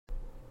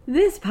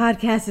This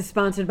podcast is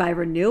sponsored by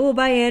Renewal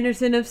by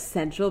Andersen of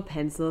Central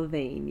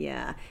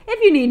Pennsylvania.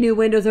 If you need new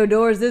windows or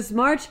doors this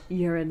March,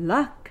 you're in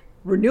luck.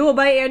 Renewal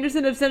by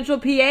Andersen of Central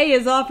PA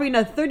is offering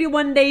a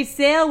 31-day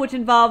sale which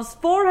involves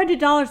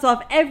 $400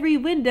 off every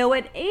window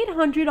and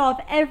 $800 off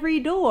every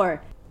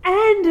door.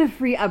 And a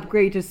free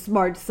upgrade to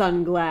smart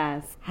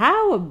sunglass.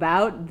 How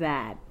about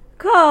that?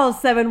 Call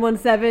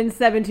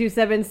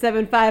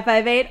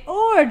 717-727-7558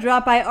 or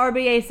drop by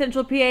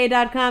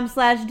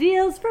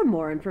rbacentralpa.com/deals for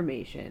more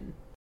information.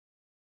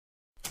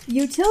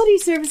 Utility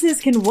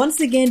services can once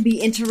again be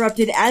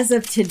interrupted as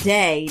of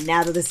today,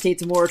 now that the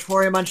state's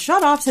moratorium on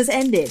shutoffs has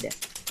ended.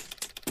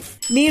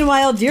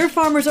 Meanwhile, deer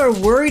farmers are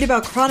worried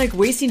about chronic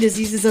wasting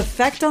disease's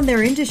effect on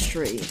their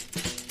industry.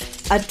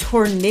 A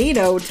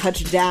tornado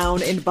touched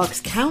down in Bucks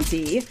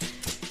County.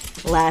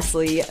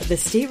 Lastly, the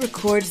state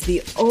records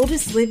the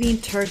oldest living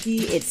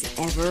turkey it's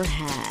ever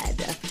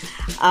had.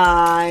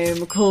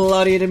 I'm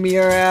Claudia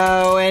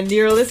DeMiro, and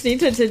you're listening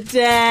to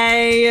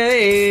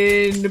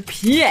Today in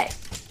PA.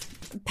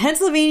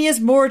 Pennsylvania's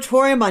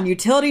moratorium on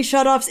utility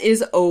shutoffs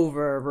is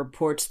over,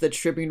 reports the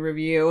Tribune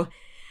Review.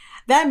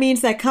 That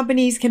means that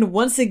companies can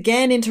once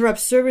again interrupt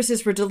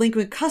services for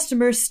delinquent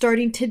customers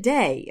starting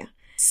today.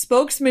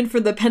 Spokesman for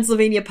the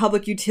Pennsylvania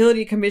Public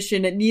Utility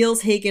Commission,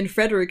 Niels Hagen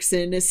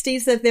Frederickson,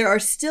 states that there are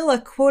still a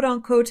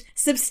quote-unquote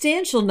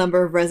substantial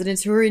number of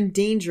residents who are in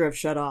danger of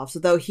shutoffs,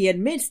 though he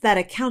admits that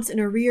accounts in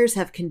arrears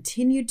have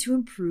continued to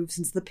improve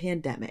since the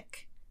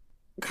pandemic.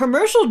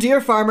 Commercial deer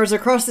farmers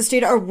across the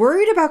state are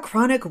worried about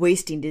chronic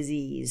wasting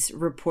disease,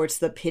 reports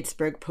the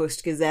Pittsburgh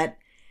Post-Gazette.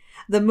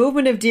 The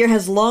movement of deer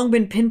has long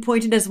been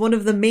pinpointed as one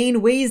of the main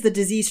ways the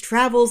disease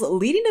travels,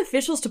 leading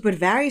officials to put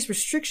various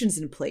restrictions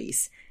in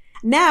place.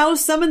 Now,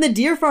 some in the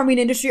deer farming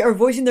industry are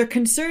voicing their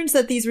concerns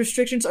that these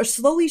restrictions are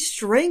slowly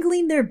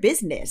strangling their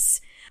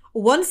business.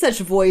 One such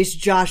voice,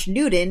 Josh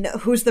Newton,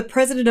 who's the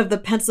president of the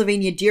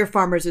Pennsylvania Deer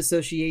Farmers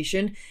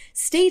Association,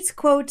 states,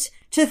 quote,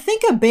 "To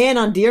think a ban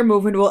on deer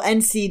movement will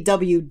end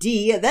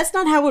CWD, that's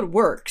not how it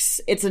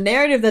works. It's a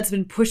narrative that's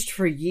been pushed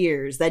for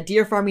years, that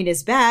deer farming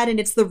is bad and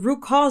it's the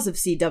root cause of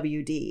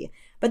CWD.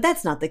 But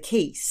that's not the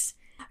case."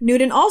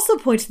 Newton also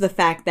points to the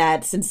fact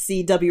that since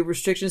CW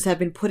restrictions have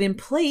been put in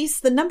place,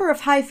 the number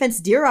of high-fence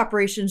deer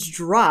operations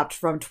dropped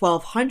from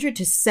 1,200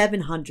 to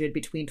 700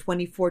 between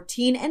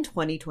 2014 and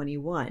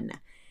 2021.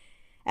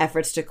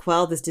 Efforts to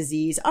quell this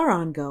disease are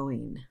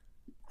ongoing.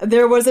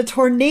 There was a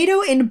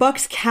tornado in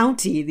Bucks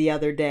County the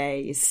other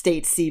day,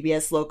 states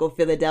CBS Local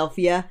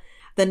Philadelphia.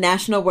 The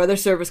National Weather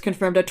Service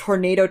confirmed a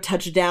tornado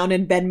touched down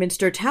in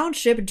Bedminster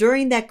Township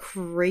during that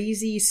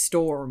crazy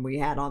storm we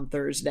had on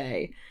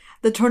Thursday.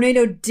 The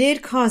tornado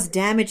did cause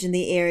damage in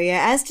the area,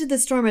 as did the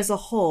storm as a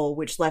whole,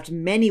 which left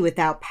many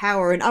without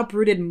power and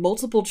uprooted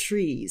multiple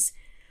trees.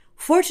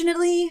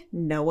 Fortunately,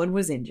 no one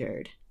was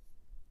injured.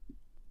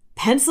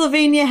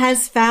 Pennsylvania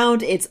has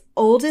found its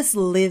oldest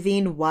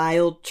living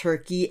wild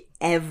turkey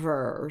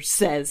ever,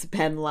 says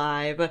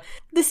PennLive.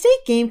 The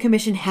State Game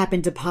Commission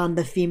happened upon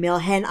the female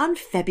hen on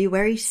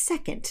February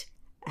 2nd.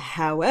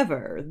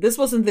 However, this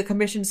wasn't the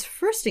commission's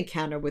first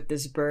encounter with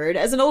this bird,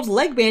 as an old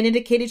leg band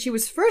indicated she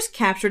was first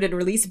captured and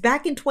released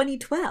back in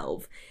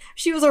 2012.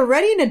 She was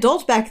already an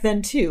adult back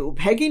then too,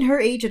 pegging her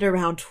age at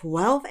around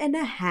 12 and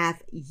a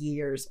half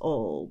years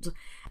old.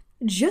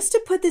 Just to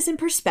put this in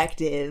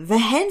perspective,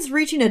 hens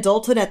reaching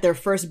adulthood at their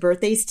first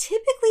birthdays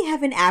typically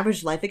have an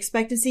average life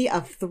expectancy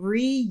of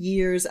 3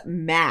 years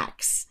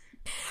max.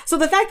 So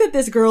the fact that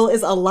this girl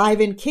is alive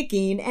and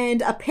kicking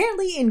and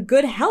apparently in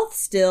good health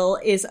still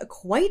is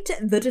quite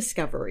the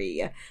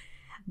discovery.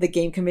 The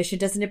Game Commission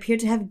doesn't appear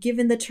to have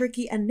given the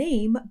turkey a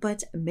name,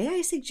 but may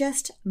I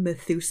suggest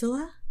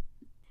Methuselah?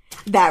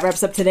 That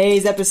wraps up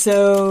today's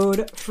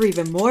episode. For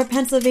even more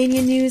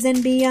Pennsylvania news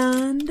and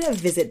beyond,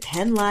 visit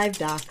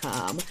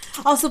PennLive.com.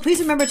 Also, please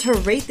remember to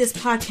rate this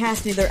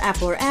podcast in either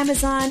Apple or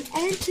Amazon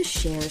and to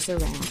share us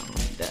around.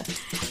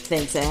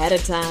 Thanks ahead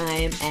of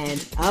time,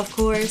 and of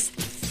course,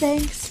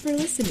 thanks for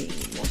listening.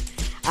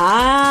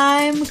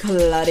 I'm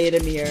Claudia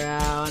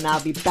DeMiro, and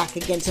I'll be back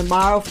again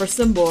tomorrow for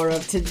some more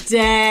of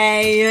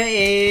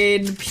Today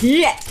in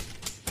PA.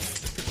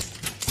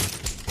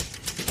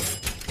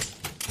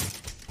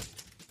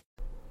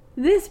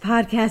 This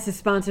podcast is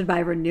sponsored by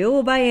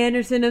Renewal by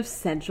Andersen of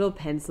Central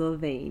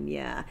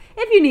Pennsylvania.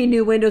 If you need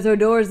new windows or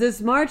doors this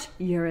March,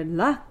 you're in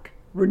luck.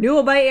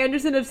 Renewal by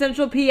Andersen of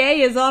Central PA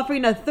is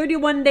offering a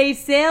 31-day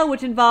sale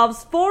which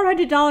involves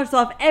 $400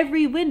 off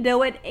every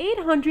window and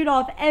 $800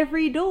 off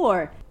every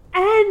door.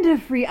 And a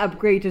free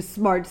upgrade to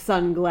smart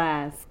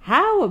sunglass.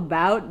 How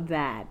about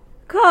that?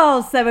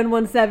 Call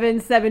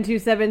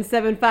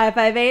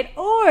 717-727-7558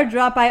 or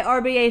drop by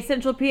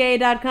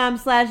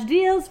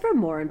rbacentralpa.com/deals for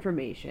more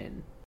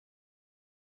information.